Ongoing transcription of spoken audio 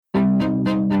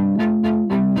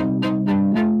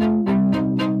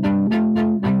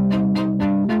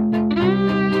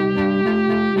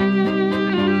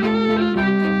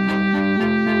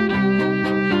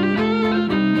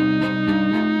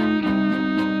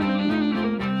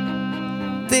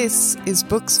This is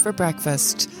Books for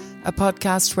Breakfast, a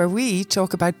podcast where we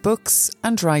talk about books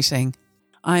and writing.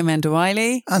 I'm Enda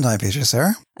Wiley. And I'm Peter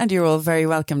Sir. And you're all very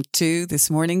welcome to this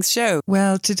morning's show.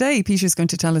 Well, today Peter's going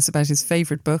to tell us about his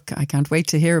favourite book. I can't wait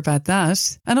to hear about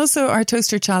that. And also our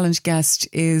Toaster Challenge guest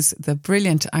is the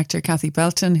brilliant actor Kathy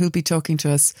Belton, who'll be talking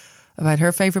to us about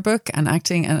her favourite book and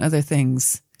acting and other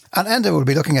things. And Enda will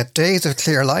be looking at Days of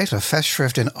Clear Light, a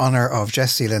festschrift in honour of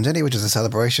Jessie Glendinning, which is a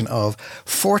celebration of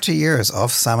 40 years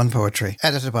of salmon poetry,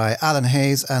 edited by Alan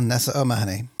Hayes and Nessa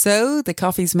O'Mahony. So the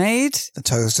coffee's made, the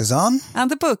toast is on, and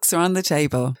the books are on the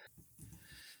table.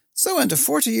 So Enda,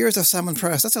 40 years of Salmon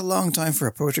Press, that's a long time for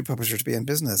a poetry publisher to be in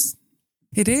business.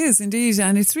 It is indeed,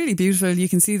 and it's really beautiful. You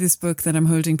can see this book that I'm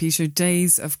holding, Peter,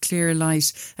 Days of Clear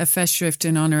Light, a festschrift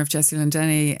in honour of Jessie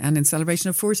Glendinning and in celebration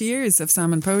of 40 years of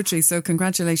salmon poetry. So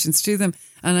congratulations to them.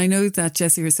 And I know that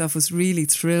Jessie herself was really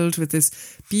thrilled with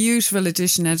this beautiful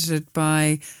edition edited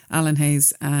by Alan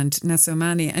Hayes and Nessa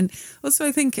O'Mahony. And also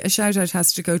I think a shout out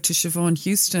has to go to Siobhan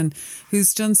Houston,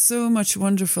 who's done so much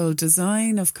wonderful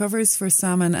design of covers for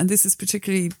salmon. And this is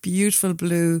particularly beautiful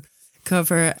blue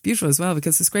cover, beautiful as well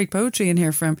because there's great poetry in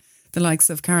here from the likes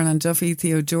of Caroline Duffy,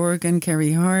 Theo Dorgan,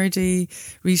 Kerry Hardy,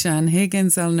 Rita Ann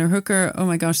Higgins, Eleanor Hooker. Oh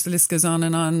my gosh, the list goes on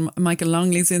and on. Michael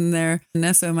Longley's in there,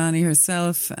 Nessa O'Mahony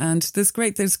herself, and there's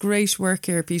great work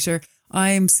here, Peter.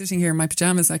 I'm sitting here in my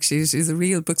pyjamas, actually. It is a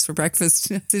real Books for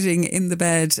Breakfast, sitting in the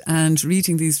bed and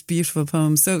reading these beautiful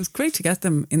poems. So it's great to get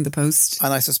them in the post.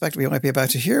 And I suspect we might be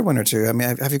about to hear one or two. I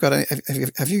mean,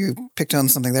 have you picked on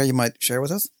something there you might share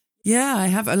with us? Yeah, I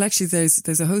have. Well, actually,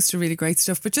 there's a host of really great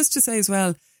stuff. But just to say as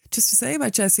well,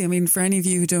 about Jessie, I mean, for any of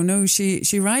you who don't know, she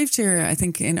arrived here, I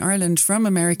think, in Ireland from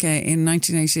America in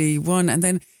 1981. And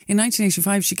then in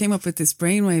 1985, she came up with this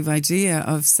brainwave idea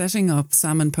of setting up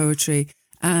salmon poetry.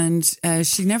 And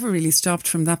she never really stopped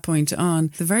from that point on.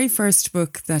 The very first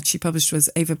book that she published was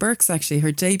Ava Burke's, actually,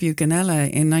 her debut, Ganella,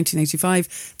 in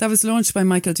 1985. That was launched by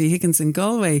Michael D. Higgins in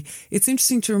Galway. It's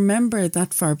interesting to remember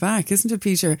that far back, isn't it,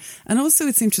 Peter? And also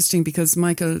it's interesting because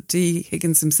Michael D.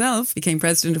 Higgins himself became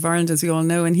President of Ireland, as we all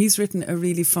know, and he's written a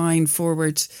really fine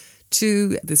foreword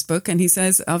to this book. And he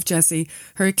says of Jessie,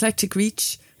 her eclectic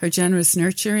reach, her generous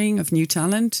nurturing of new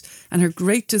talent, and her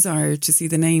great desire to see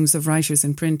the names of writers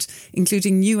in print,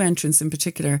 including new entrants in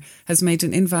particular, has made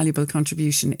an invaluable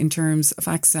contribution in terms of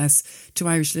access to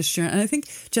Irish literature. And I think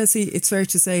Jessie, it's fair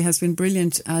to say, has been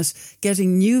brilliant at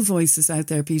getting new voices out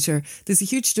there, Peter. There's a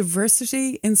huge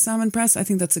diversity in Salmon Press. I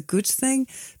think that's a good thing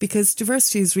because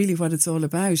diversity is really what it's all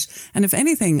about. And if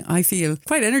anything, I feel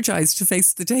quite energised to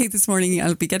face the day this morning.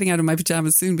 I'll be getting out of my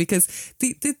pyjamas soon because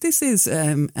this is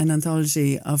an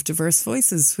anthology of diverse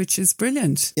voices, which is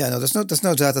brilliant. Yeah, no, there's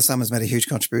no doubt that Sam has made a huge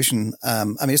contribution. I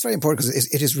mean, it's very important because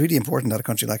it is really important that a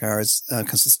country like ours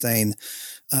can sustain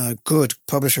good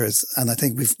publishers, and I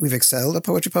think we've excelled at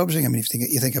poetry publishing. I mean,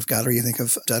 you think of Gallery, you think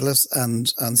of Daedalus and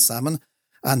Salmon,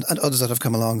 and others that have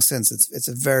come along since. It's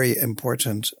a very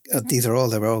important. They're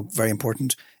all very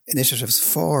important initiatives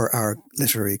for our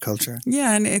literary culture.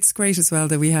 Yeah, and it's great as well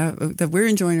that we're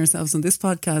enjoying ourselves on this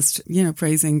podcast, you know,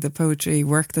 praising the poetry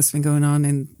work that's been going on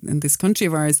in this country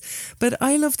of ours. But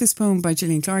I love this poem by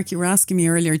Gillian Clarke. You were asking me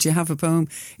earlier, do you have a poem?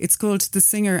 It's called The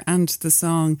Singer and the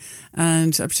Song,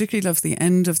 and I particularly love the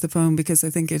end of the poem because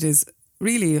I think it is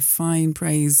really a fine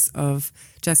praise of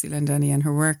Jessie Glendinning and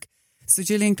her work. So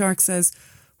Gillian Clarke says,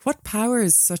 "What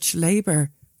powers such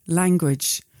labour,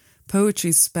 language,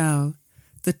 poetry's spell,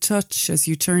 the touch as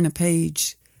you turn a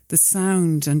page, the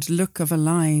sound and look of a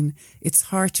line, its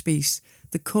heartbeat,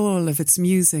 the call of its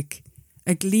music,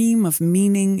 a gleam of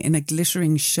meaning in a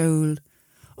glittering shoal.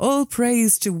 All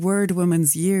praise to word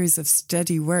woman's years of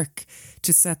steady work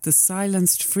to set the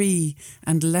silenced free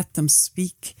and let them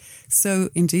speak." So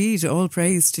indeed, all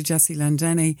praise to Jessie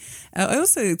Glendinning. I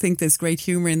also think there's great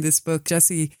humour in this book.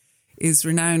 Jessie is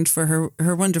renowned for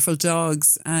her wonderful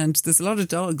dogs, and there's a lot of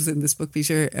dogs in this book,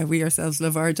 Peter. We ourselves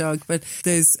love our dog, but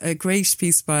there's a great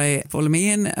piece by Paula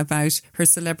Meehan about her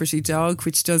celebrity dog,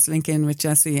 which does link in with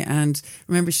Jessie, and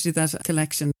remember she did that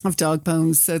collection of dog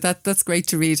poems, so that's great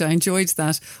to read. I enjoyed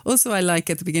that. Also, I like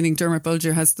at the beginning Dermot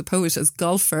Bulger has the poet as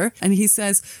golfer, and he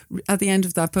says at the end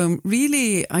of that poem,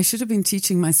 "Really, I should have been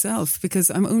teaching myself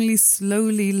because I'm only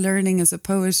slowly learning as a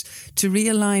poet to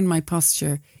realign my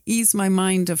posture, ease my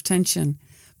mind of tension,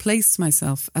 place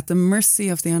myself at the mercy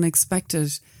of the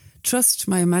unexpected, trust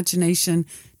my imagination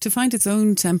to find its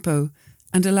own tempo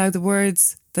and allow the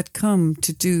words that come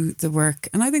to do the work."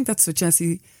 And I think that's what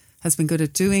Jessie has been good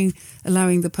at doing,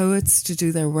 allowing the poets to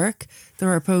do their work.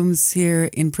 There are poems here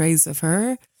in praise of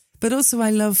her, but also I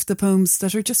love the poems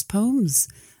that are just poems.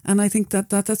 And I think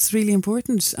that's really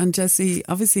important. And Jessie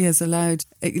obviously has allowed,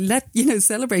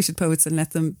 celebrated poets and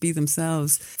let them be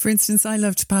themselves. For instance, I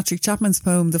loved Patrick Chapman's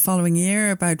poem the following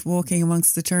year about walking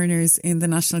amongst the Turners in the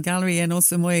National Gallery, and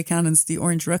also Moya Cannon's The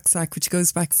Orange Rucksack, which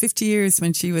goes back 50 years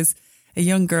when she was a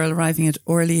young girl arriving at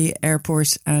Orly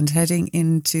Airport and heading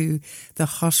into the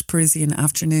hot Parisian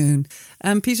afternoon.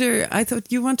 Peter, I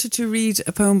thought you wanted to read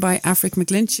a poem by Afric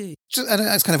McGlinchey. And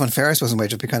it's kind of unfair, I suppose, in a way,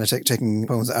 to be kind of taking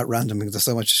poems at random because there's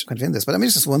so much kind of in this. But I mean,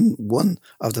 it's just one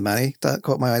of the many that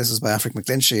caught my eye. This is by Afric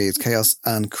McGlinchey. It's Chaos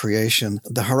and Creation.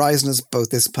 The horizon is both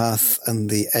this path and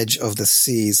the edge of the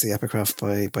seas, the epigraph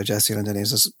by Jessie Lendenny.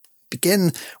 So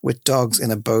begin with dogs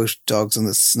in a boat, dogs in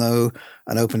the snow,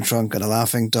 an open trunk and a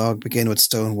laughing dog. Begin with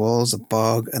stone walls, a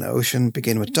bog, an ocean.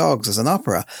 Begin with dogs as an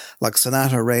opera, like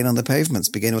sonata rain on the pavements.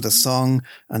 Begin with a song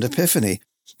and epiphany.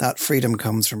 That freedom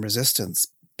comes from resistance.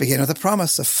 Begin with a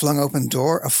promise, a flung open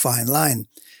door, a fine line.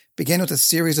 Begin with a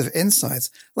series of insights,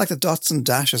 like the dots and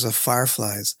dashes of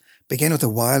fireflies. Begin with a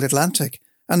wild Atlantic,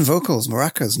 and vocals,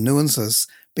 maracas, nuances.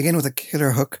 Begin with a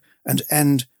killer hook and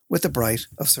end with the bright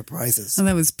of surprises. And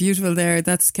that was beautiful there.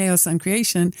 That's Chaos and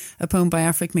Creation, a poem by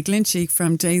Afric McGlinchey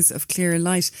from Days of Clear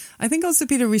Light. I think also,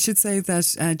 Peter, we should say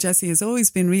that Jessie has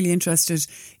always been really interested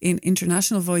in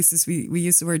international voices. We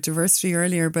used the word diversity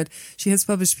earlier, but she has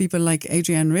published people like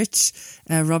Adrienne Rich,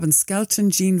 Robin Skelton,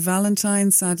 Jean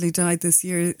Valentine, sadly died this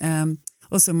year,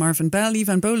 also Marvin Bell,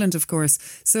 Ivan Boland, of course.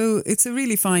 So it's a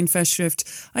really fine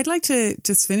festschrift. I'd like to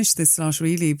just finish this slot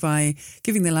really by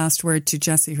giving the last word to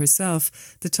Jessie herself.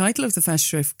 The title of the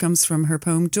festschrift comes from her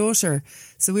poem Daughter.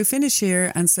 So we'll finish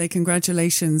here and say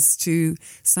congratulations to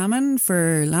Salmon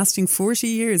for lasting 40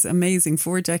 years. Amazing,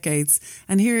 4 decades.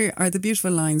 And here are the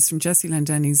beautiful lines from Jessie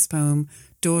Lendenny's poem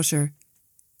Daughter.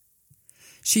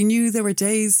 She knew there were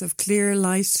days of clear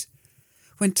light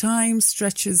when time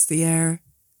stretches the air.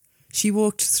 She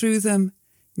walked through them,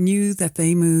 knew that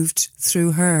they moved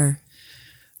through her.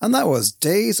 And that was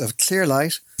Days of Clear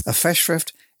Light, a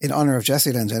festschrift in honour of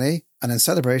Jessie Lendenny and in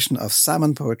celebration of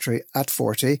Salmon Poetry at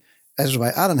 40, edited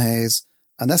by Alan Hayes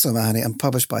and Nessa O'Mahony and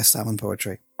published by Salmon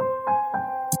Poetry.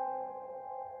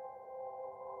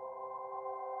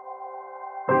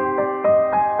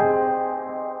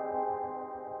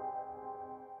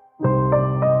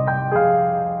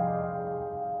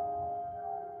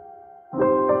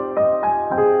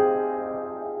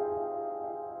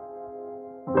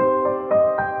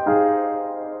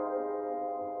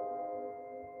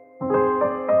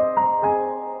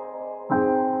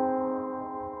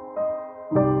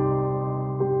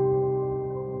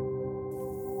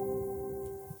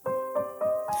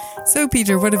 So,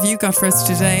 Peter, what have you got for us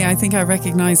today? I think I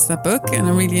recognise that book and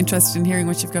I'm really interested in hearing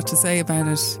what you've got to say about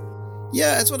it.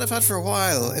 Yeah, it's one I've had for a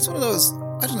while. It's one of those,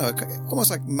 I don't know, almost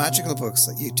like magical books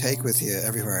that you take with you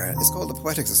everywhere. It's called The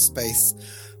Poetics of Space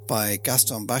by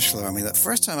Gaston Bachelard. I mean, the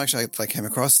first time actually I came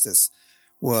across this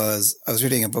was I was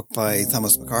reading a book by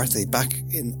Thomas McCarthy back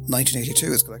in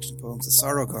 1982, his collection of poems, The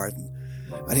Sorrow Garden.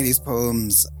 And in these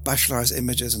poems, Bachelard's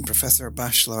images and Professor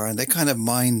Bachelard, and they kind of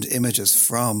mined images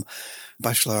from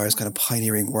Bachelard's kind of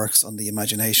pioneering works on the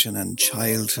imagination and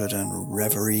childhood and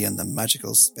reverie and the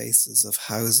magical spaces of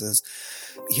houses.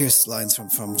 Here's lines from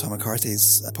Tom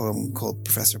McCarthy's poem called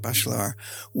Professor Bachelard.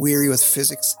 Weary with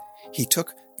physics, he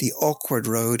took the awkward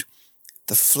road,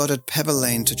 the flooded pebble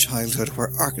lane to childhood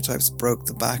where archetypes broke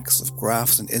the backs of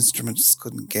graphs and instruments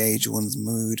couldn't gauge one's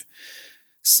mood.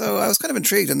 So I was kind of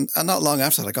intrigued, and not long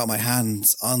after that I got my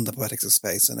hands on The Poetics of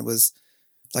Space, and it was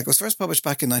first published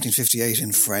back in 1958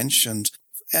 in French, and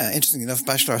interestingly enough,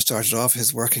 Bachelard started off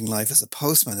his working life as a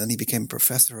postman, and he became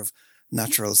professor of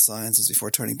natural sciences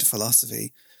before turning to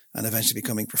philosophy, and eventually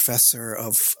becoming professor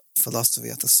of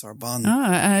philosophy at the Sorbonne.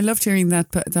 I loved hearing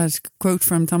that quote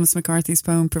from Thomas McCarthy's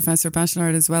poem, Professor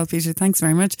Bachelard, as well, Peter. Thanks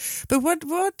very much. But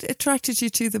what attracted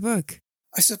you to the book?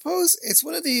 I suppose it's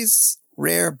one of these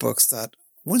rare books that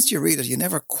once you read it, you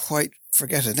never quite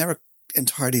forget it. It never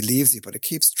entirely leaves you, but it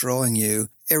keeps drawing you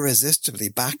irresistibly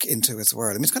back into its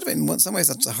world. I mean, it's kind of, in some ways,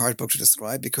 that's a hard book to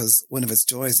describe because one of its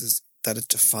joys is that it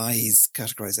defies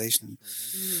categorization.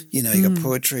 You know, you got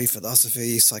poetry,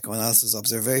 philosophy, psychoanalysis,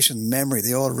 observation, memory,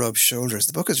 they all rub shoulders.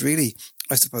 The book is really,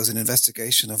 I suppose, an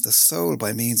investigation of the soul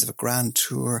by means of a grand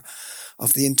tour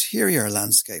of the interior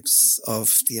landscapes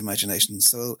of the imagination.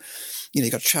 So, you know,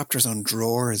 you got chapters on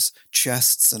drawers,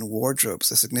 chests and wardrobes,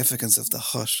 the significance of the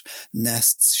hut,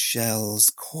 nests,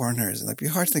 shells, corners. And it'd be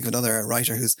hard to think of another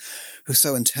writer who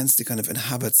so intensely kind of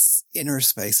inhabits inner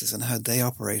spaces and how they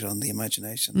operate on the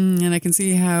imagination. And I can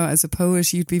see how, as a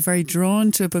poet, you'd be very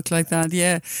drawn to a book like that.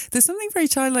 Yeah. There's something very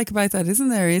childlike about that, isn't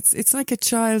there? It's like a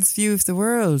child's view of the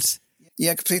world.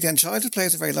 Yeah, completely. And childhood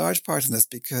plays a very large part in this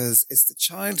because it's the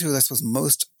child who, I suppose,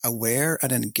 most aware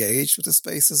and engaged with the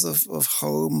spaces of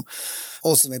home.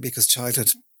 Also, maybe because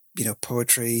childhood,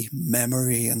 poetry,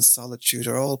 memory and solitude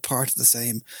are all part of the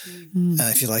same,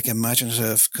 if you like,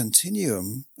 imaginative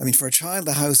continuum. I mean, for a child,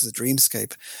 the house is a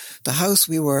dreamscape. The house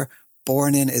we were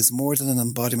born in is more than an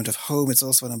embodiment of home. It's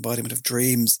also an embodiment of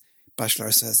dreams.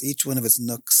 Bachelard says each one of its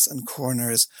nooks and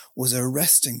corners was a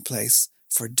resting place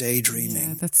for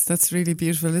daydreaming. Yeah, that's really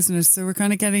beautiful, isn't it? So we're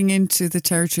kind of getting into the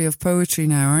territory of poetry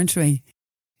now, aren't we?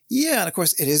 Yeah, and of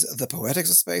course it is the poetics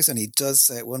of space, and he does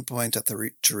say at one point that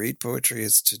to read poetry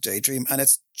is to daydream, and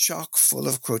it's chock full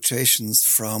of quotations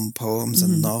from poems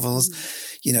and novels.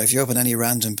 If you open any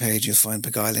random page, you'll find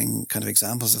beguiling kind of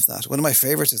examples of that. One of my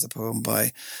favourites is a poem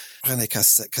by René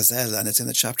Cazel, and it's in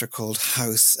a chapter called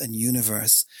House and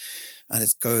Universe, and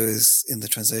it goes in the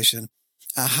translation: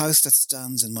 a house that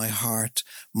stands in my heart,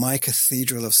 my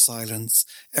cathedral of silence,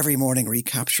 every morning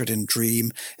recaptured in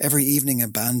dream, every evening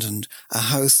abandoned, a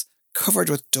house covered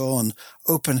with dawn,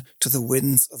 open to the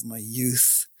winds of my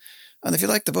youth. And if you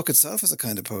like, the book itself is a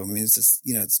kind of poem. I mean, it's this,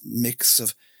 it's a mix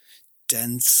of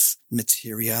dense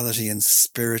materiality and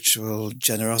spiritual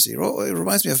generosity. It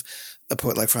reminds me of a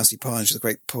poet like Francie Pond. She's a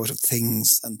great poet of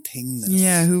things and thingness.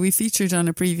 Yeah, who we featured on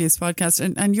a previous podcast.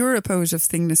 And you're a poet of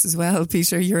thingness as well,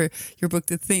 Peter. Your book,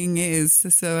 The Thing Is.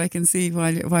 So I can see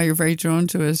why you're very drawn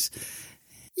to it.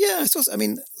 Yeah, I suppose,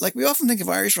 we often think of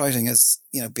Irish writing as,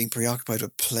 being preoccupied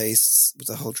with place, with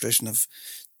the whole tradition of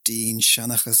Dean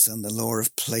Shanachas and the lore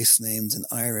of place names in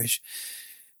Irish.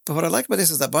 But what I like about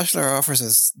this is that Bachelard offers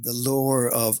us the lore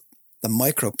of the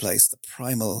microplace, the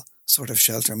primal sort of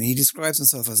shelter. I mean, he describes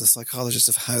himself as a psychologist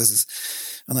of houses.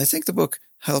 And I think the book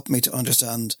helped me to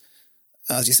understand,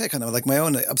 as you say, kind of like my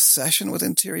own obsession with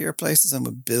interior places and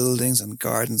with buildings and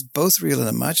gardens, both real and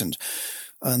imagined.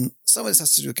 And some of this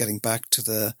has to do with getting back to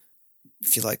the,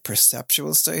 if you like,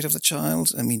 perceptual state of the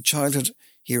child. I mean, childhood,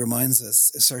 he reminds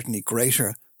us, is certainly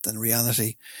greater than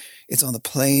reality. It's on the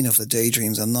plane of the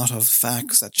daydreams and not of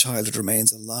facts that childhood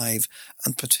remains alive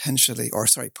and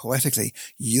poetically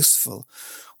useful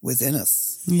within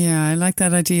us. Yeah, I like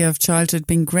that idea of childhood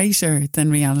being greater than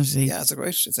reality. Yeah, it's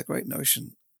a great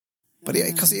notion. But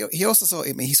because he also saw,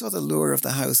 he saw the lure of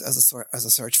the house as a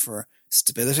search for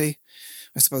stability.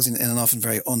 I suppose in an often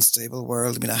very unstable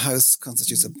world. I mean, a house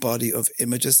constitutes a body of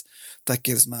images that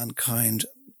gives mankind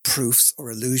proofs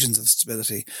or illusions of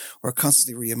stability. We're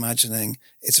constantly reimagining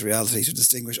its reality. To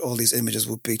distinguish all these images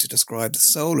would be to describe the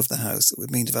soul of the house. It would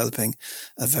mean developing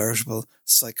a veritable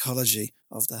psychology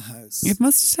of the house. It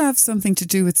must have something to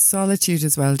do with solitude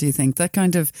as well, do you think? That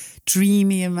kind of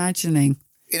dreamy imagining.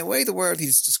 In a way, the world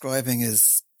he's describing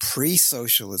is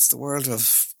pre-social. It's the world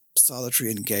of solitary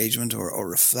engagement or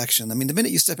reflection. I mean, the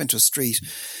minute you step into a street,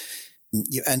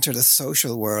 you enter the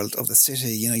social world of the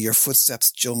city. Your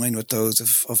footsteps join with those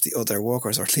of the other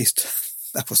walkers, or at least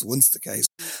that was once the case.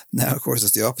 Now, of course,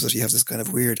 it's the opposite. You have this kind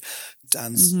of weird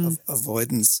dance of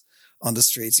avoidance on the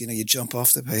streets. You jump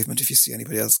off the pavement if you see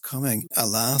anybody else coming,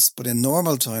 alas. But in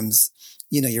normal times,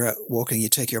 you're out walking, you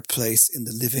take your place in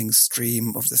the living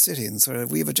stream of the city. And sort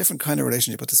of we have a different kind of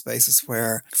relationship with the spaces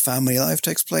where family life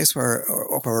takes place, where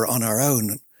we're on our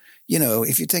own.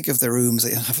 If you think of the rooms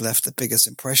that have left the biggest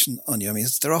impression on you, I mean,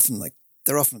 they're often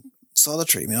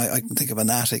solitary. I mean, I can think of an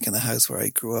attic in a house where I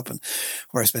grew up and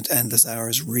where I spent endless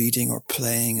hours reading or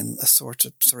playing and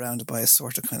surrounded by a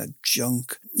sort of kind of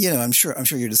junk. I'm sure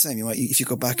you're the same. If you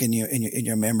go back in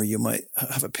your memory, you might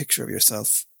have a picture of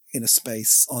yourself in a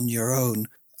space on your own.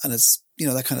 And it's,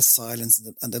 that kind of silence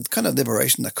and the kind of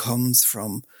liberation that comes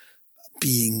from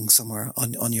being somewhere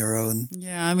on your own.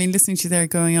 Yeah, I mean, listening to you there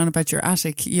going on about your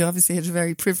attic, you obviously had a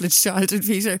very privileged childhood,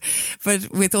 Peter,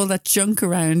 but with all that junk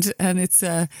around, and it's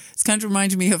kind of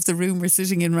reminding me of the room we're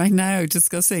sitting in right now,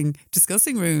 discussing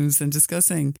rooms and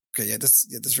discussing. Okay,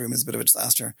 this room is a bit of a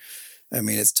disaster. I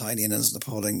mean, it's tiny and it's an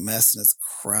appalling mess, and it's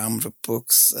crammed with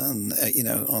books and,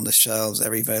 on the shelves,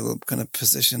 every available kind of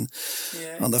position.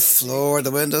 Yeah, on the floor, the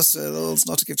windowsills,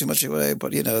 not to give too much away,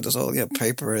 but, there's all,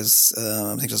 papers.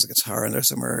 I think there's a guitar in there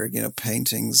somewhere,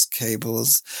 paintings,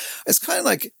 cables. It's kind of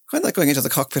like going into the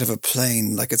cockpit of a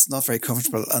plane. Like, it's not very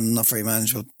comfortable and not very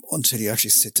manageable until you actually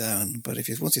sit down. But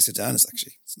once you sit down, it's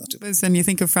not too bad. When you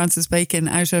think of Francis Bacon,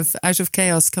 out of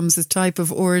chaos comes a type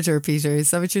of order, Peter.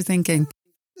 Is that what you're thinking?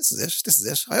 This is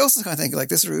it. I also kind of think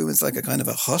this room is like a kind of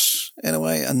a hut in a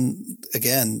way. And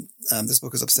again, this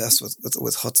book is obsessed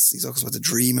with huts. He talks about the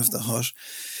dream of the hut,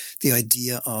 the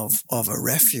idea of a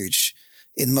refuge.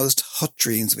 In most hut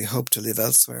dreams, we hope to live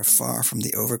elsewhere, far from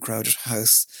the overcrowded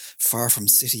house, far from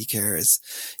city cares,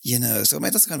 So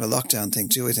that's kind of a lockdown thing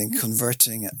too. I think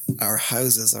converting our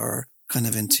houses, our kind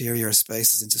of interior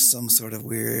spaces into some sort of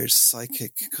weird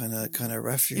psychic kind of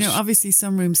refuge. Obviously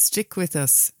some rooms stick with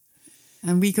us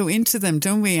and we go into them,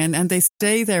 don't we? And they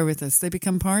stay there with us. They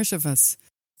become part of us.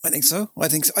 I think so. I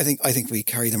think we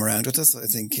carry them around with us. I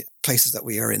think places that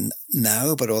we are in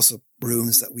now, but also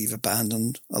rooms that we've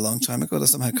abandoned a long time ago that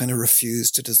somehow kind of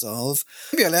refuse to dissolve.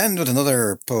 Maybe I'll end with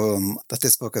another poem that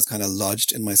this book has kind of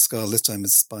lodged in my skull. This time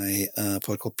it's by a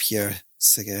poet called Pierre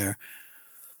Séguer.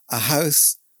 A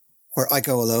house where I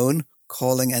go alone,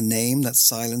 calling a name that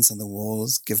silence and the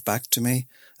walls give back to me.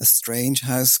 A strange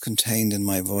house contained in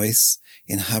my voice,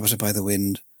 inhabited by the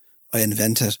wind. I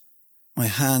invent it. My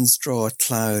hands draw a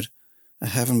cloud, a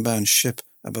heaven-bound ship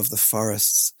above the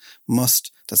forests,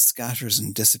 must that scatters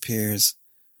and disappears,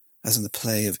 as in the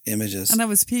play of images. And that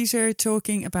was Peter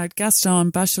talking about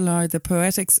Gaston Bachelard, The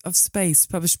Poetics of Space,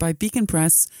 published by Beacon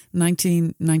Press,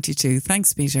 1992.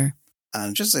 Thanks, Peter.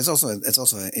 And it's also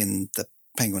in the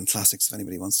Penguin Classics, if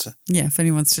anybody wants to. Yeah, if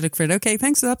anyone wants to look for it. Okay,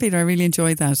 thanks for that, Peter. I really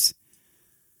enjoyed that.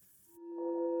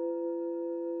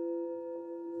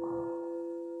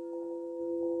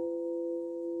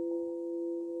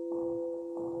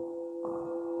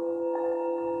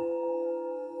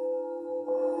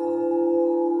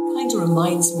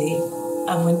 Reminds me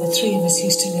of when the three of us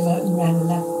used to live out in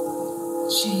Ranelagh.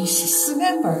 Jesus.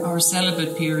 Remember? Our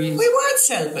celibate period. We weren't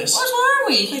celibate. What were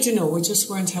we? I don't know. We just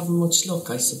weren't having much luck,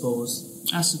 I suppose.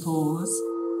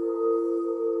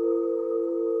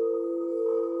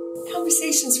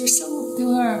 Conversations were so... They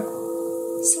were.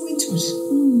 So intimate.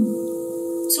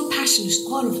 So passionate,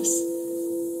 all of us.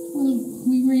 Well,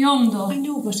 we were young though. I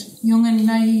know, but... Young and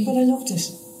naive. But I loved it.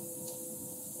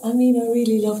 I mean, I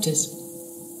really loved it.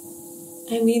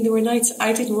 I mean, there were nights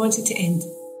I didn't want it to end.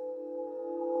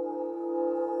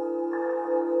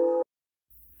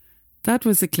 That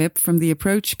was a clip from The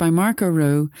Approach by Mark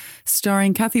O'Rowe,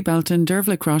 starring Kathy Belton,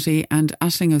 Dervla Crotty and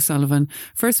Aisling O'Sullivan,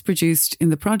 first produced in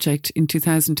the project in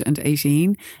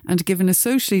 2018 and given a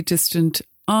socially distant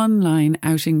online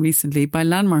outing recently by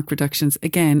Landmark Productions,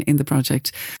 again in the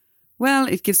project. Well,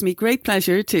 it gives me great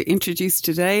pleasure to introduce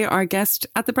today our guest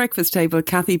at the breakfast table,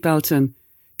 Kathy Belton.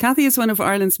 Kathy is one of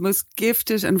Ireland's most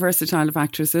gifted and versatile of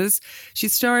actresses.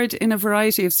 She's starred in a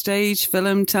variety of stage,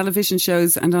 film, television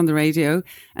shows and on the radio.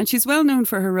 And she's well known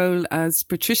for her role as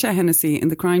Patricia Hennessy in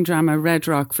the crime drama Red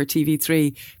Rock for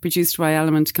TV3, produced by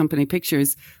Element Company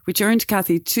Pictures, which earned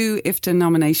Kathy 2 IFTA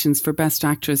nominations for Best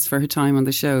Actress for her time on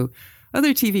the show.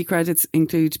 Other TV credits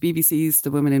include BBC's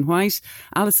The Woman in White,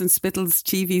 Alison Spittle's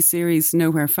TV series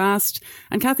Nowhere Fast,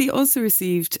 and Kathy also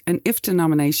received an IFTA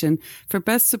nomination for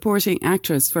Best Supporting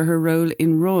Actress for her role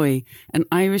in Roy, an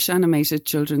Irish animated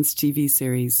children's TV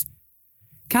series.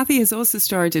 Kathy has also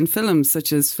starred in films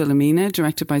such as Philomena,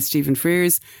 directed by Stephen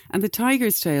Frears, and The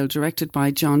Tiger's Tale, directed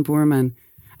by John Boorman.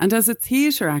 And as a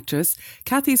theatre actress,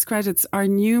 Kathy's credits are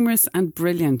numerous and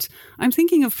brilliant. I'm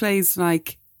thinking of plays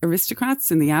like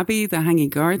Aristocrats in the Abbey, The Hanging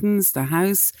Gardens, The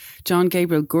House, John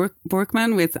Gabriel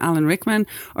Borkman with Alan Rickman,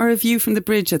 or A View from the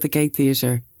Bridge at the Gate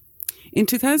Theatre. In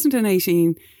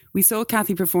 2018, we saw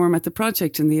Kathy perform at The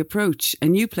Project in The Approach, a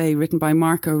new play written by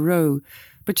Mark O'Rowe.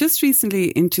 But just recently,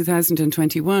 in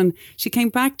 2021, she came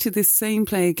back to this same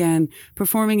play again,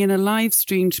 performing in a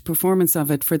live-streamed performance of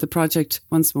it for The Project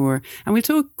once more. And we'll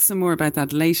talk some more about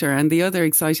that later and the other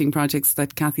exciting projects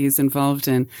that Kathy is involved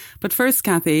in. But first,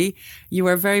 Kathy, you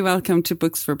are very welcome to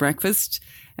Books for Breakfast.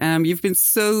 You've been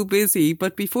so busy,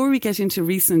 but before we get into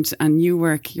recent and new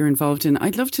work you're involved in,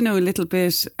 I'd love to know a little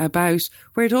bit about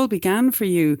where it all began for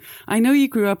you. I know you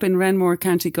grew up in Renmore,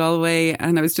 County Galway,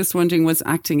 and I was just wondering, was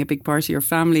acting a big part of your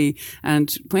family?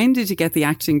 And when did you get the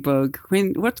acting bug?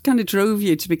 What kind of drove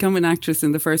you to become an actress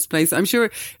in the first place? I'm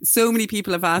sure so many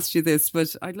people have asked you this,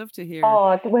 but I'd love to hear.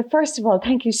 Oh, well, first of all,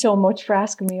 thank you so much for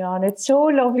asking me on. It's so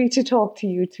lovely to talk to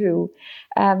you too.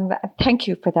 Thank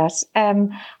you for that.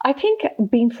 I think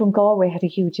being from Galway had a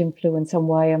huge influence on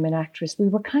why I'm an actress. We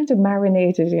were kind of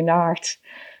marinated in art,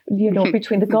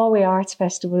 between the Galway Arts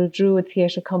Festival, Druid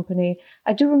Theatre Company.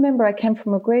 I do remember I came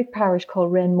from a great parish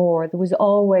called Renmore. There was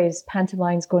always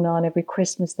pantomimes going on every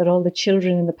Christmas that all the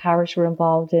children in the parish were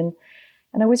involved in.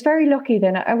 And I was very lucky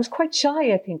then. I was quite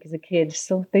shy, I think, as a kid.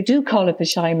 So they do call it the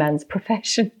shy man's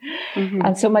profession. Mm-hmm.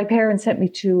 And so my parents sent me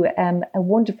to a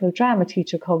wonderful drama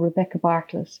teacher called Rebecca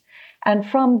Bartlett. And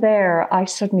from there, I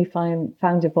suddenly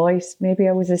found a voice. Maybe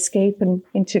I was escaping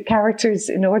into characters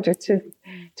in order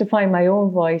to find my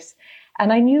own voice.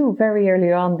 And I knew very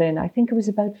early on then, I think it was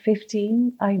about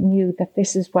 15, I knew that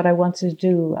this is what I wanted to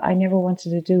do. I never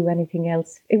wanted to do anything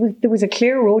else. There was a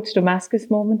clear road to Damascus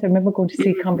moment. I remember going to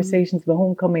see Conversations of the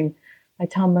Homecoming by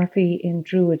Tom Murphy in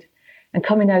Druid and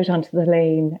coming out onto the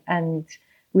lane and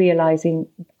realizing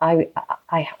I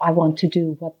want to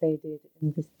do what they did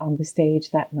on the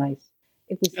stage that night.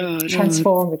 It was a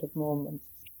transformative moment.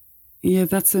 Yeah,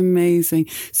 that's amazing.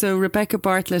 So Rebecca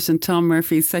Bartlett and Tom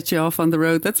Murphy set you off on the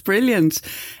road. That's brilliant.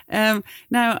 Now,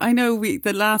 I know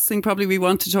the last thing probably we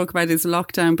want to talk about is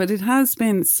lockdown, but it has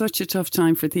been such a tough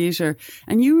time for theatre.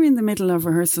 And you were in the middle of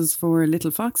rehearsals for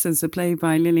Little Foxes, a play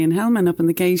by Lillian Hellman up in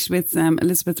the Gate with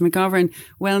Elizabeth McGovern,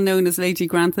 well known as Lady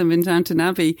Grantham in Downton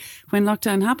Abbey, when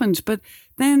lockdown happened. But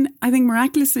then I think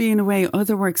miraculously, in a way,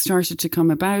 other work started to come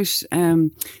about.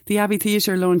 The Abbey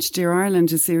Theatre launched Dear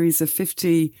Ireland, a series of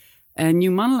 50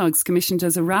 new monologues commissioned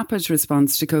as a rapid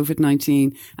response to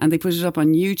COVID-19, and they put it up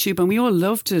on YouTube and we all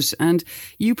loved it. And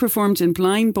you performed in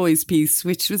Blind Boy's piece,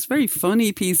 which was a very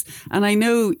funny piece. And I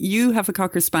know you have a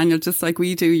Cocker Spaniel just like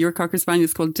we do. Your Cocker Spaniel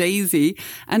is called Daisy.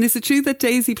 And is it true that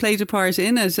Daisy played a part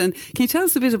in it? And can you tell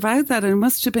us a bit about that? And it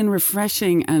must have been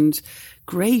refreshing and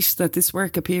great that this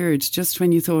work appeared just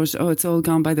when you thought, oh, it's all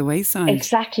gone by the wayside.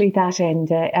 Exactly that. And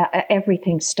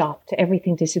everything stopped.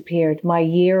 Everything disappeared. My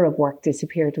year of work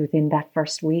disappeared within that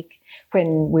first week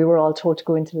when we were all told to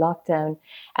go into lockdown.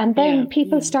 And then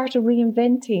people started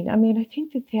reinventing. I mean, I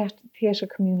think the theatre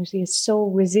community is so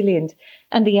resilient.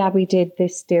 And the Abbey did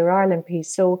this Dear Ireland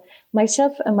piece. So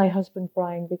myself and my husband,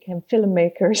 Brian, became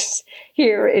filmmakers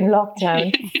here in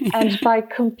lockdown. And by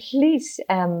complete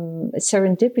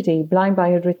serendipity, Blind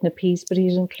Boy had written a piece, but he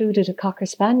had included a Cocker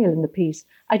Spaniel in the piece.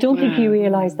 I don't think he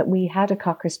realised that we had a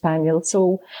Cocker Spaniel.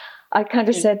 So I kind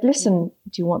of said, listen,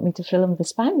 do you want me to film the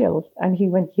Spaniel? And he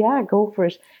went, yeah, go for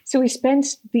it. So we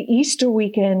spent the Easter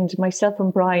weekend, myself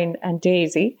and Brian and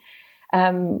Daisy,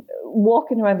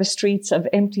 walking around the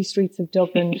empty streets of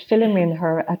Dublin, filming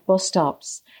her at bus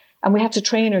stops. And we had to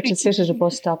train her to sit at a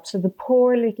bus stop. So the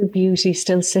poor little beauty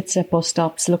still sits at bus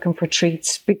stops looking for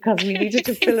treats because we needed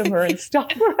to film her and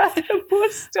stop her at a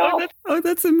bus stop.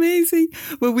 That's amazing.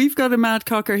 Well, we've got a mad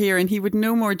cocker here and he would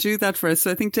no more do that for us.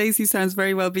 So I think Daisy sounds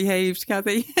very well behaved,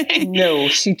 Kathy. No,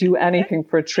 she'd do anything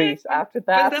for a treat. After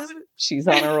that, she's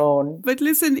on her own. But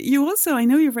listen, you also, I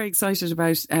know you're very excited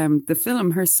about the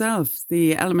film herself,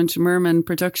 the Element Merman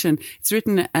production. It's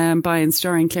written by and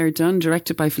starring Claire Dunn,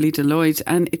 directed by Phyllida Lloyd,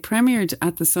 and it premiered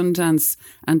at the Sundance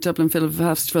and Dublin Film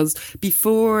Festivals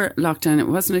before lockdown. It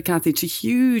wasn't it, Kathy? To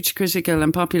huge critical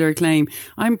and popular acclaim.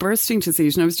 I'm bursting to see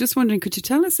it. And I was just wondering, could you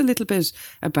tell us a little bit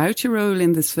about your role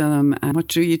in this film and what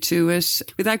drew you to it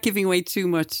without giving away too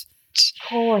much?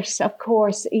 Of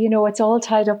course. You know, it's all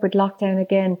tied up with lockdown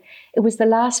again. It was the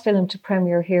last film to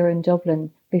premiere here in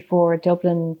Dublin before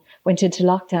Dublin went into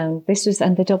lockdown.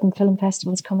 And the Dublin Film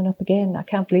Festival is coming up again. I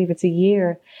can't believe it's a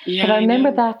year. Yeah, but I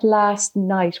remember that last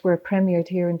night where it premiered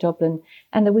here in Dublin,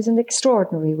 and there was an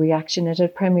extraordinary reaction. It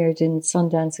had premiered in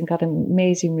Sundance and got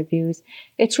amazing reviews.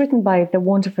 It's written by the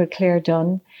wonderful Claire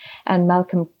Dunn and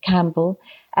Malcolm Campbell.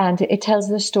 And it tells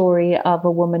the story of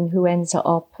a woman who ends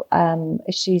up,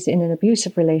 she's in an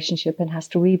abusive relationship and has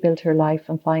to rebuild her life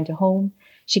and find a home.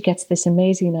 She gets this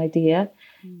amazing idea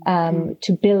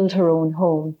to build her own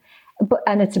home.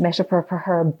 And it's a metaphor for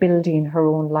her building her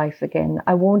own life again.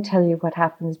 I won't tell you what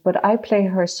happens, but I play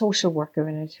her social worker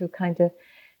in it who kind of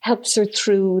helps her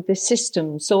through the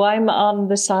system. So I'm on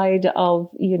the side of,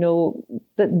 you know,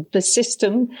 the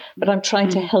system, but I'm trying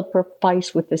to help her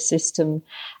fight with the system.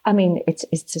 I mean,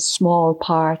 it's a small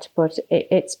part, but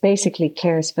it's basically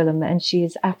Claire's film, and she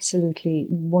is absolutely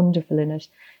wonderful in it.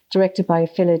 Directed by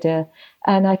Phyllida.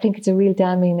 And I think it's a real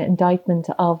damning indictment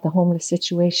of the homeless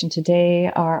situation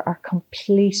today, our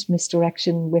complete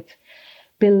misdirection with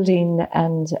building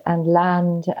and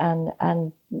land,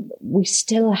 and we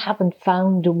still haven't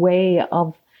found a way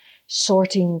of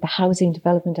sorting the housing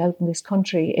development out in this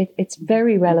country. It's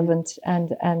very relevant,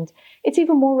 and it's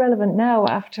even more relevant now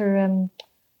after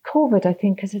COVID, I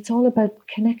think, because it's all about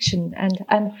connection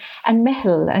and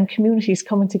metal and communities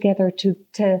coming together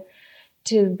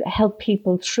to help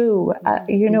people through,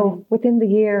 within the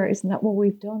year. Isn't that what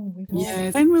we've done?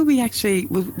 When will we actually,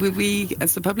 will we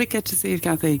as the public get to see it,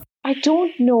 Kathy? I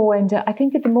don't know, and I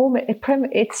think at the moment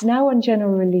it's now on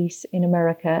general release in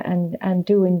America and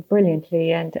doing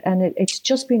brilliantly, and it's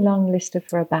just been longlisted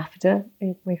for a BAFTA.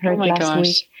 We heard last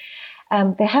week.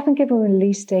 They haven't given a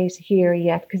release date here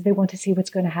yet because they want to see what's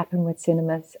going to happen with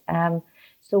cinemas.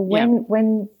 So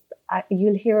when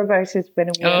you'll hear about it when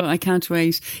it works. Oh, I can't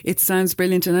wait. It sounds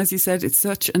brilliant. And as you said, it's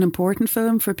such an important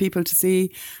film for people to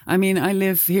see. I mean, I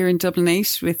live here in Dublin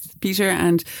 8 with Peter,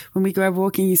 and when we go out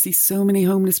walking, you see so many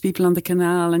homeless people on the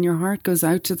canal and your heart goes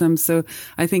out to them. So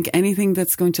I think anything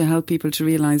that's going to help people to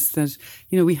realise that,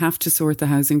 you know, we have to sort the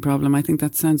housing problem, I think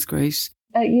that sounds great.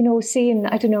 Seeing,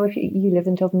 I don't know if you live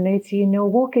in Dublin, Lacey,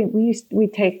 walking, we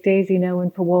take Daisy now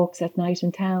in for walks at night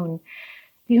in town.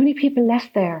 The only people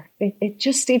left there, it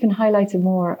just even highlights it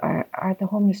more, are the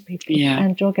homeless people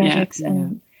and drug addicts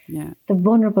and the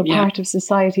vulnerable part of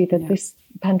society that this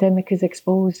pandemic has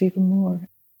exposed even more.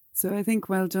 So I think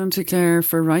well done to Claire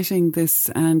for writing this,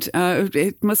 and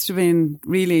it must have been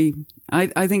really,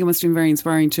 I think it must have been very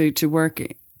inspiring to work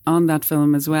on that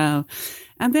film as well.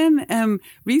 And then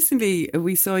recently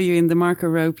we saw you in the Marco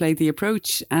Rowe play The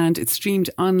Approach, and it streamed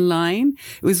online.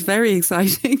 It was very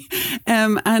exciting.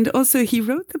 And also he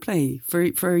wrote the play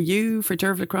for you, for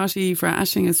Dervla Crotty, for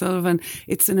Aisling O'Sullivan.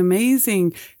 It's an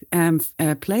amazing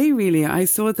play, really. I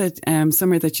saw that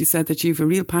somewhere that you said that you have a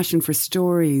real passion for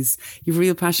stories. You have a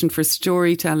real passion for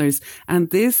storytellers.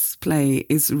 And this play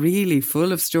is really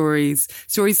full of stories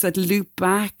that loop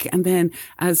back. And then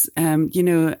as,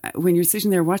 when you're sitting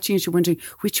there watching it, you're wondering,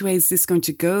 which way is this going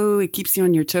to go? It keeps you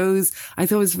on your toes. I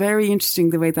thought it was very interesting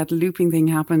the way that looping thing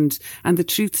happened, and the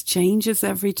truth changes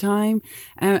every time.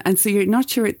 And so you're not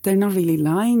sure they're not really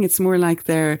lying. It's more like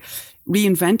they're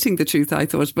reinventing the truth, I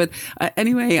thought. But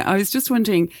anyway, I was just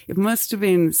wondering, it must have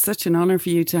been such an honour for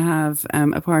you to have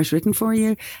a part written for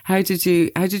you. How did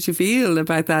you feel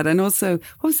about that? And also,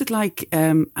 what was it like?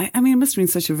 It must have been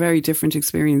such a very different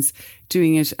experience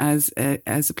doing it as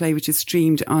a play which is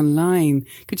streamed online.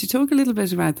 Could you talk a little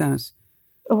bit about that?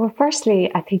 Well,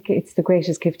 firstly, I think it's the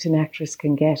greatest gift an actress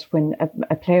can get when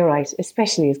a playwright,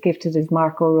 especially as gifted as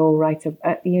Marco Rowe, writes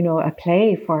a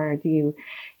play for you.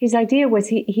 His idea was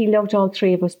he loved all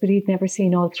three of us, but he'd never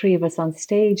seen all three of us on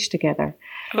stage together.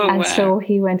 So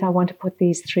he went, I want to put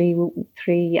these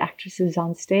three actresses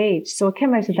on stage. So it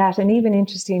came out of that. And even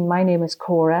interesting, my name is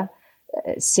Cora,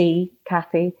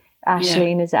 Kathy,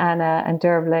 Aisling is Anna, and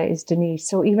Dervla is Denise.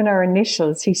 So even our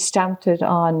initials, he stamped it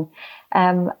on.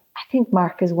 I think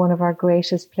Mark is one of our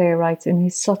greatest playwrights in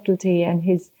his subtlety and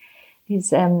his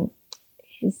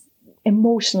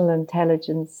emotional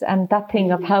intelligence, and that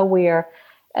thing of how we're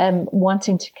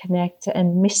wanting to connect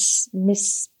and miss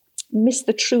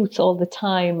the truth all the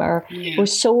time, or we're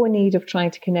so in need of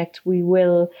trying to connect, we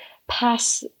will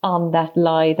pass on that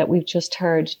lie that we've just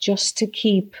heard just to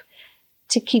keep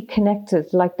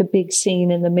connected, like the big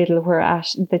scene in the middle where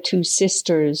the two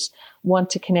sisters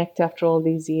want to connect after all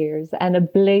these years, and a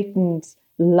blatant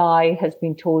lie has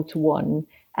been told to one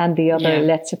and the other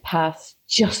lets it pass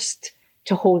just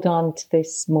to hold on to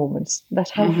this moment.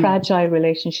 That's how fragile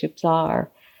relationships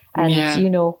are. And,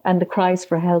 and the cries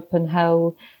for help, and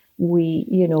how we,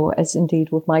 as indeed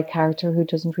with my character who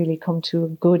doesn't really come to a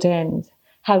good end,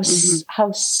 how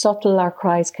subtle our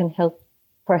cries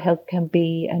for help can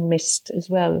be, and missed as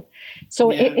well.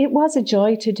 So it was a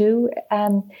joy to do.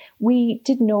 We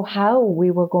didn't know how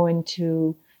it was going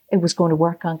to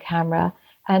work on camera,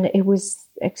 and it was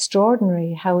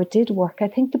extraordinary how it did work. I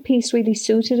think the piece really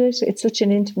suited it. It's such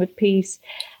an intimate piece.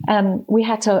 We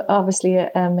had to obviously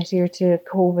adhere to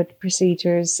COVID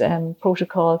procedures,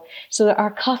 protocol. So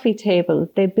our coffee table,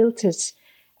 they built it.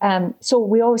 So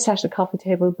we always sat at a coffee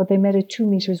table, but they made it 2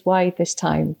 meters wide this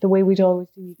time, the way we'd always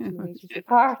do 2 meters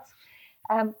apart.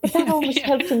 But that almost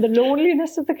helped in the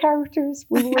loneliness of the characters.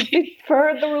 We were a bit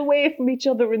further away from each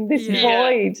other in this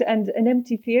void, and an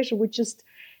empty theatre with just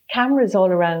cameras all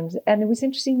around. And it was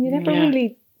interesting, you never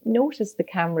really noticed the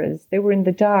cameras. They were in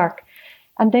the dark.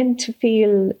 And then to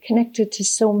feel connected to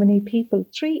so many people,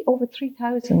 over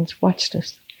 3,000 watched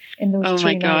it. Oh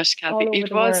my gosh, Kathy,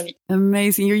 it was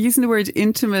amazing. You're using the word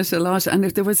intimate a lot, and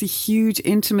if there was a huge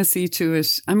intimacy to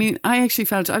it. I mean, I actually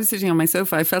felt, I was sitting on my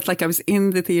sofa, I felt like I was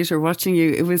in the theatre watching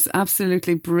you. It was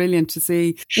absolutely brilliant to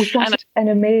see. We got an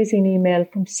amazing email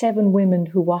from 7 women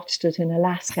who watched it in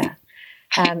Alaska.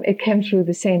 It came through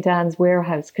the St. Anne's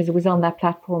Warehouse, because it was on that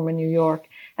platform in New York.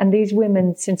 And these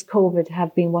women, since COVID,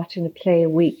 have been watching a play a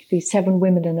week, these 7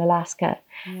 women in Alaska.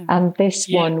 Yeah. And this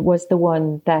one was the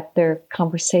one that their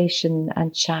conversation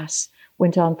and chat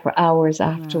went on for hours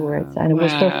afterwards. And it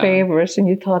was their favourite. And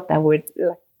you thought that would,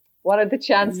 what are the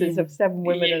chances of 7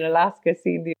 women in Alaska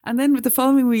seeing the... And then with the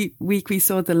following week, we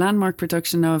saw the landmark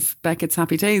production of Beckett's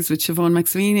Happy Days with Siobhan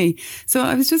McSweeney. So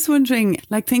I was just wondering,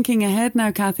 thinking ahead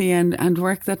now, Kathy, and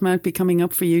work that might be coming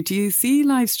up for you, do you see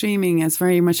live streaming as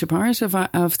very much a part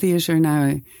of theatre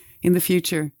now in the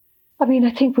future? I mean,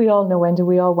 I think we all know, Enda,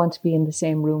 we all want to be in the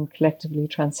same room collectively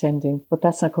transcending, but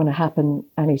that's not going to happen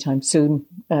anytime soon.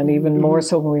 And even more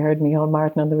so when we heard Micheál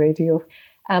Martin on the radio.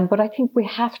 But I think we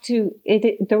have to,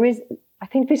 I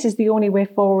think this is the only way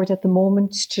forward at the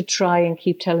moment to try and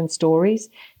keep telling stories,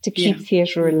 to keep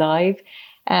theatre alive.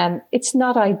 It's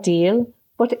not ideal,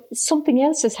 But something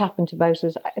else has happened about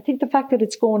it. I think the fact that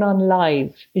it's going on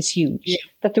live is huge,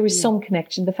 that there is some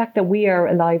connection. The fact that we are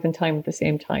alive in time at the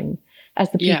same time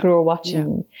as the people who are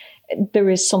watching, there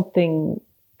is something,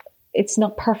 it's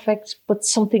not perfect, but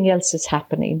something else is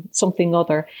happening, something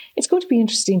other. It's going to be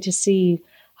interesting to see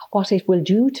what it will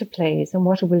do to plays and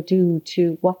what it will do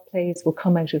to what plays will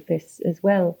come out of this as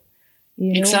well.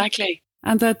 You know? Exactly.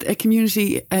 And that a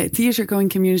community, a theatre-going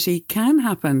community can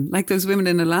happen, like those women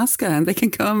in Alaska, and they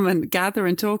can come and gather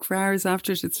and talk for hours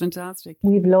after it. It's fantastic.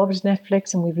 We've loved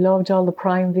Netflix and we've loved all the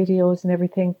Prime videos and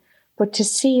everything. But to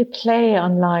see a play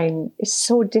online is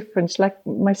so different. Like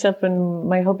myself and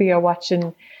my hubby are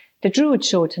watching the Druid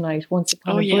show tonight, Once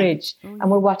Upon a Bridge. And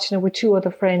we're watching it with two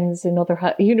other friends in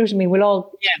other, you know what I mean? We'll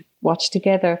all watch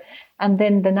together. And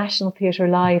then the National Theatre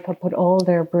Live have put all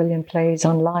their brilliant plays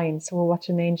online. So we're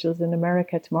watching Angels in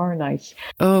America tomorrow night.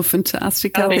 Oh,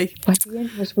 fantastic, Kathy. By the end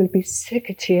of it, we'll be sick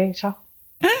of theatre.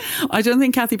 I don't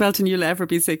think, Kathy Belton, you'll ever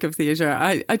be sick of theatre.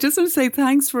 I just want to say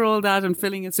thanks for all that and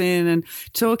filling us in and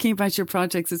talking about your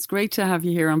projects. It's great to have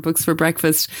you here on Books for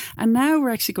Breakfast. And now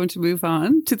we're actually going to move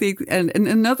on to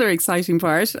another exciting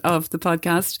part of the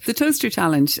podcast, the Toaster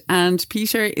Challenge. And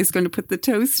Peter is going to put the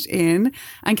toast in.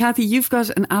 And Kathy, you've got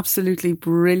an absolutely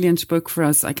brilliant book for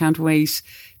us. I can't wait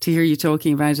to hear you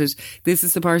talking about it. This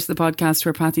is the part of the podcast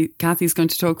where Kathy's going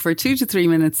to talk for 2 to 3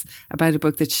 minutes about a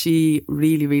book that she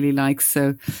really, really likes.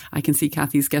 So I can see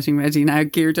Kathy's getting ready now,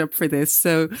 geared up for this.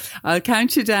 So I'll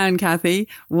count you down, Kathy.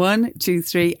 1, 2,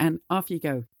 3, and off you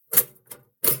go.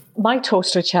 My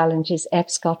toaster challenge is F.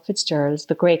 Scott Fitzgerald's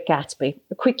The Great Gatsby.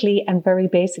 Quickly and very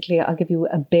basically, I'll give you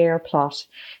a bare plot.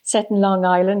 Set in Long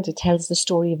Island, it tells the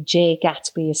story of Jay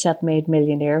Gatsby, a self-made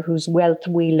millionaire whose wealth,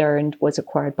 we learned, was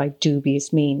acquired by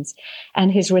dubious means.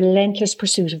 And his relentless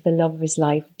pursuit of the love of his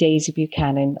life, Daisy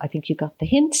Buchanan. I think you got the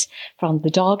hint from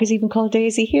the dog is even called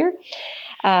Daisy here,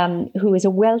 who is a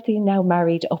wealthy, now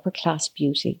married, upper-class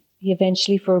beauty. He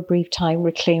eventually, for a brief time,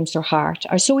 reclaims her heart,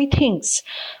 or so he thinks,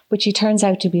 but she turns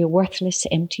out to be a worthless,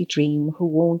 empty dream who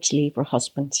won't leave her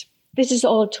husband. This is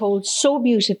all told so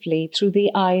beautifully through the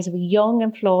eyes of a young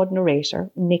and flawed narrator,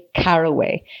 Nick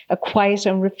Carraway, a quiet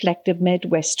and reflective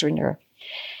Midwesterner,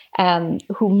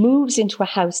 who moves into a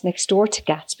house next door to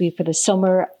Gatsby for the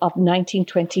summer of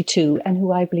 1922, and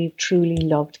who I believe truly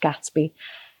loved Gatsby.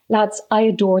 Lads, I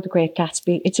adore The Great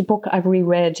Gatsby. It's a book I've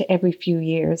reread every few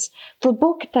years. For a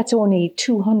book that's only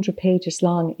 200 pages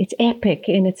long, it's epic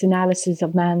in its analysis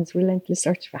of man's relentless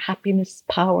search for happiness,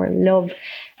 power, love,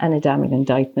 and a damning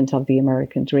indictment of the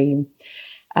American dream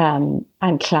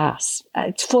and class.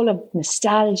 It's full of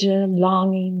nostalgia,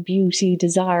 longing, beauty,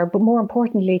 desire, but more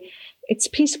importantly, it's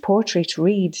a piece of poetry to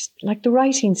read. Like, the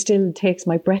writing still takes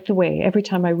my breath away every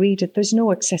time I read it. There's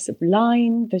no excessive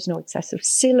line. There's no excessive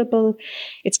syllable.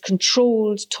 It's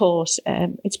controlled, taught.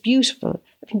 It's beautiful.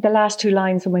 I think the last 2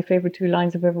 lines are my favourite 2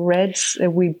 lines I've ever read.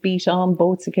 We beat on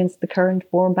boats against the current,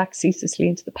 borne back ceaselessly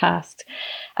into the past.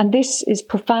 And this is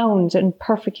profound and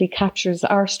perfectly captures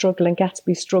our struggle and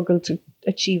Gatsby's struggle to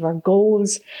achieve our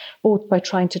goals, both by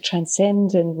trying to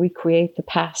transcend and recreate the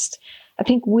past. I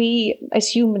think we, as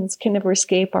humans, can never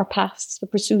escape our past. The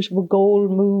pursuit of a goal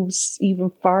moves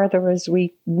even farther as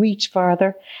we reach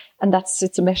farther. And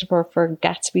it's a metaphor for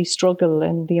Gatsby's struggle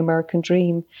and the American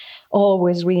dream,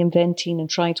 always reinventing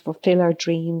and trying to fulfill our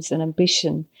dreams and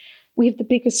ambition. We have the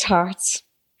biggest hearts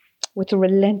with a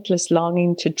relentless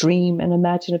longing to dream and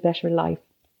imagine a better life.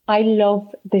 I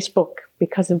love this book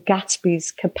because of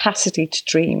Gatsby's capacity to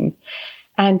dream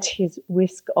and his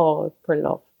risk all for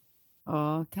love.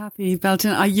 Oh, Kathy Belton,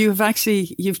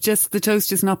 the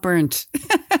toast is not burnt.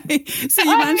 So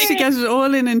you managed to get it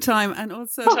all in time. And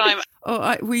also,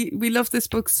 we love this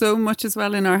book so much as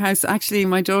well in our house. Actually,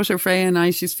 my daughter Freya and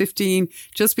I, she's 15,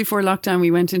 just before lockdown,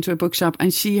 we went into a bookshop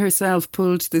and she herself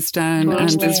pulled this down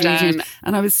was reading it.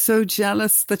 And I was so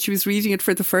jealous that she was reading it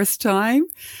for the first time.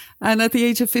 And at the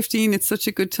age of 15, it's such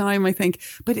a good time, I think.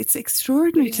 But it's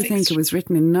extraordinary to think it was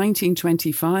written in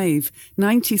 1925,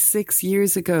 96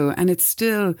 years ago. And it's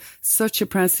still such a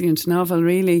prescient novel,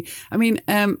 really. I mean,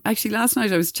 actually, last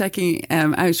night I was checking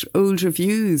out old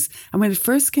reviews. And when it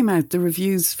first came out, the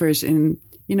reviews for it in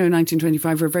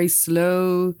 1925 were very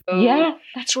slow. Yeah,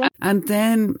 that's right. And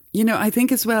then, I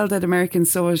think as well that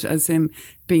Americans saw it as him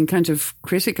being kind of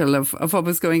critical of what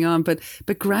was going on. But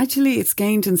gradually it's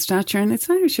gained in stature. And it's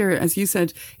now, sure, as you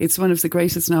said, it's one of the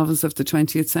greatest novels of the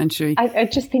 20th century. I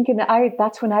just thinking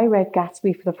that's when I read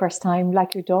Gatsby for the first time,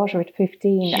 like your daughter at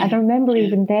 15. And I remember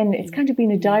even then, it's kind of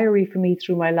been a diary for me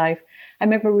through my life. I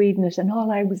remember reading it, and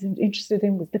all I was interested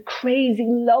in was the crazy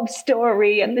love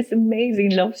story and this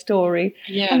amazing love story.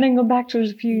 Yeah. And then go back to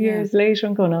it a few years later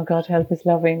and going, oh, God help us,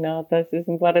 loving. No, this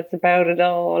isn't what it's about at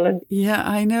all. And yeah,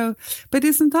 I know. But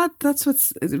isn't that's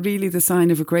what's really the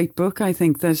sign of a great book, I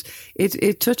think, that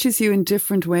it touches you in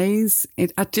different ways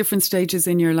at different stages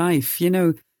in your life, you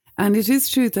know. And it is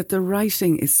true that the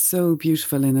writing is so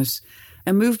beautiful in it.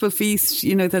 A Movable Feast,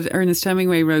 you know, that Ernest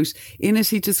Hemingway wrote, in it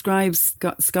he describes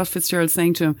Scott Fitzgerald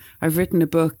saying to him, I've written a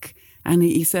book. And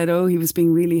he said, he was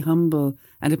being really humble.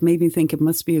 And it made me think it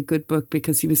must be a good book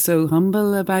because he was so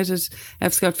humble about it.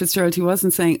 F. Scott Fitzgerald, he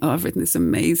wasn't saying, I've written this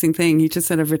amazing thing. He just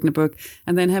said, I've written a book.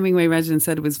 And then Hemingway read it and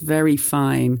said it was very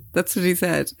fine. That's what he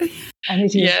said. And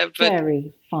it is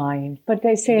very fine. But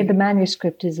they say in the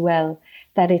manuscript as well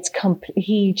that it's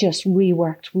he just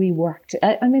reworked.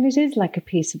 I mean, it is like a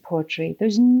piece of poetry.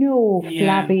 There's no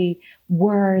flabby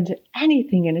word,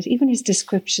 anything in it. Even his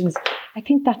descriptions. I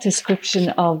think that description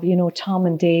of, you know, Tom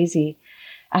and Daisy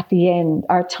at the end,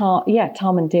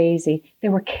 Tom and Daisy, they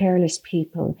were careless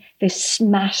people. They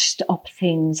smashed up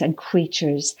things and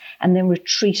creatures and then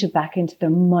retreated back into their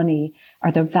money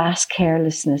or their vast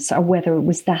carelessness, or whether it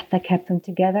was that kept them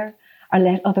together, or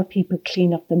let other people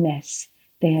clean up the mess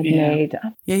they had made.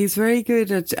 Yeah, he's very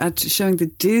good at showing the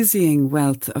dizzying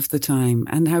wealth of the time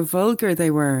and how vulgar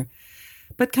they were.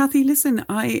 But Kathy, listen,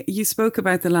 you spoke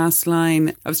about the last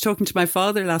line. I was talking to my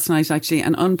father last night, actually,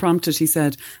 and unprompted, he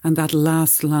said, and that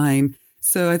last line.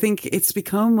 So I think it's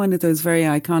become one of those very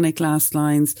iconic last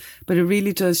lines, but it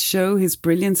really does show his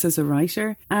brilliance as a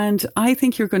writer. And I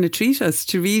think you're going to treat us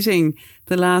to reading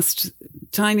the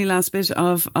tiny last bit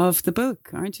of the book,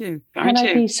 aren't you? Can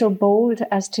I be so bold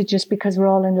as to, just because we're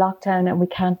all in lockdown and we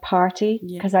can't party,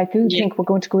 because I do think we're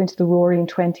going to go into the roaring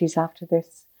 20s after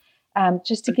this.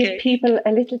 Just to give people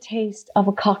a little taste of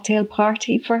a cocktail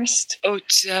party first. Oh,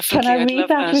 definitely. Can I read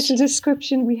that little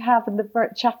description we have in the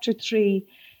chapter 3,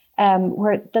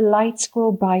 where the lights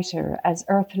grow brighter as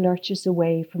Earth lurches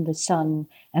away from the sun,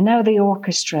 and now the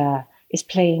orchestra is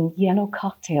playing yellow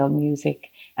cocktail music,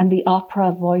 and the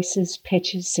opera voices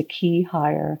pitches a key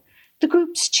higher. The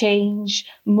groups change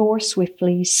more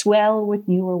swiftly, swell with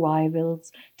new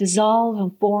arrivals, dissolve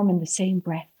and form in the same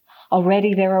breath.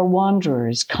 Already there are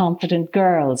wanderers, confident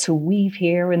girls who weave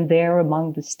here and there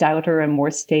among the stouter and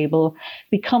more stable,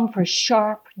 become for a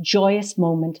sharp, joyous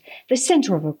moment the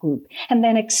centre of a group, and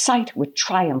then excited with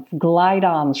triumph, glide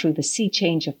on through the sea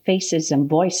change of faces and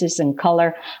voices and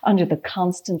colour under the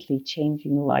constantly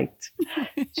changing light.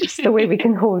 Just the way we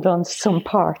can hold on to some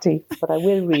party, but I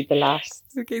will read the last.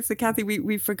 Okay, so Kathy,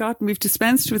 we've forgotten, we've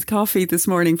dispensed with coffee this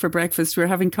morning for breakfast. We're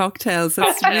having cocktails.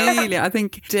 That's really, I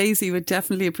think Daisy would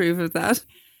definitely approve of that.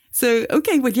 So,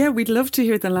 okay, well, yeah, we'd love to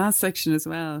hear the last section as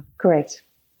well. Great.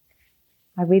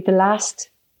 I read the last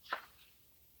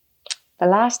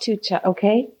two,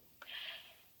 okay?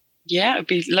 Yeah, it'd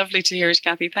be lovely to hear it,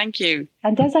 Kathy. Thank you.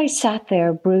 And as I sat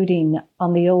there brooding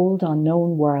on the old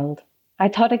unknown world, I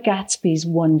thought of Gatsby's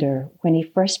wonder when he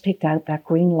first picked out that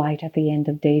green light at the end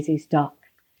of Daisy's dock.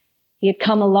 He had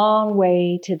come a long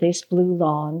way to this blue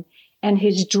lawn, and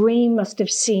his dream must have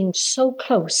seemed so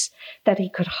close that he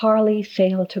could hardly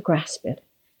fail to grasp it.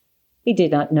 He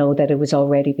did not know that it was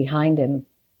already behind him,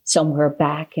 somewhere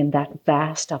back in that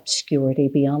vast obscurity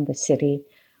beyond the city,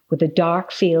 where the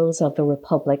dark fields of the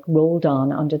Republic rolled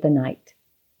on under the night.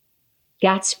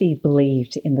 Gatsby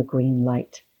believed in the green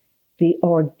light, the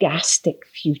orgastic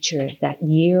future that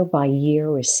year by year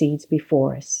recedes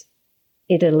before us.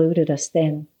 It eluded us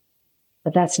then,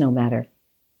 but that's no matter.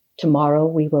 Tomorrow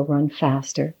we will run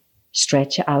faster,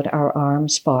 stretch out our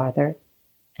arms farther,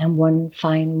 and one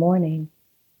fine morning.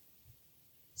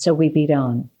 So we beat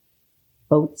on,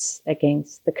 boats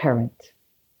against the current,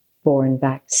 borne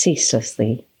back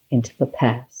ceaselessly into the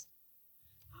past.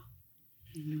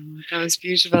 That was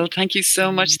beautiful. Thank you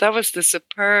so much. That was the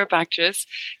superb actress,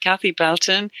 Kathy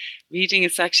Belton, reading a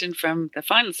section from the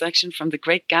final section from The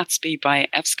Great Gatsby by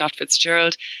F. Scott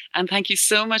Fitzgerald. And thank you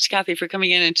so much, Kathy, for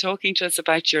coming in and talking to us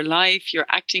about your life, your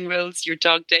acting roles, your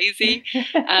dog Daisy.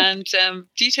 And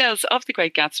details of The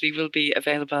Great Gatsby will be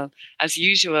available as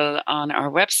usual on our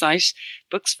website,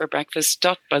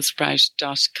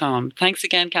 booksforbreakfast.buzzsprout.com. Thanks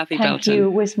again, Kathy Belton. Thank you.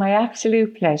 It was my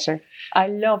absolute pleasure. I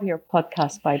love your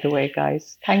podcast, by the way,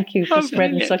 guys. Thank you for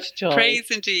spreading such joy.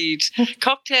 Praise indeed.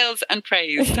 Cocktails and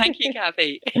praise. Thank you,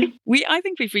 Kathy. I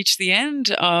think we've reached the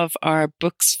end of our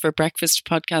Books for Breakfast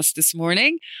podcast this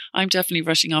morning. I'm definitely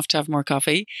rushing off to have more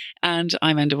coffee. And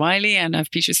I'm Enda Wiley, and I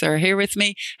have Peter Sarah here with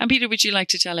me. And Peter, would you like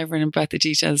to tell everyone about the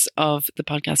details of the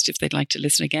podcast if they'd like to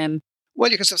listen again? Well,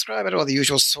 you can subscribe at all the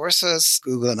usual sources,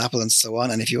 Google and Apple and so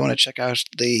on. And if you want to check out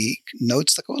the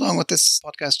notes that go along with this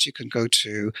podcast, you can go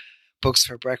to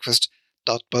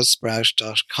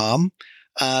booksforbreakfast.buzzsprout.com.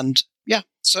 And yeah,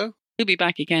 so we'll be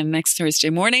back again next Thursday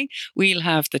morning. We'll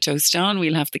have the toast on.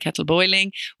 We'll have the kettle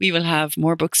boiling. We will have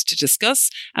more books to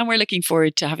discuss. And we're looking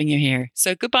forward to having you here.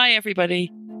 So goodbye,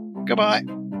 everybody. Goodbye.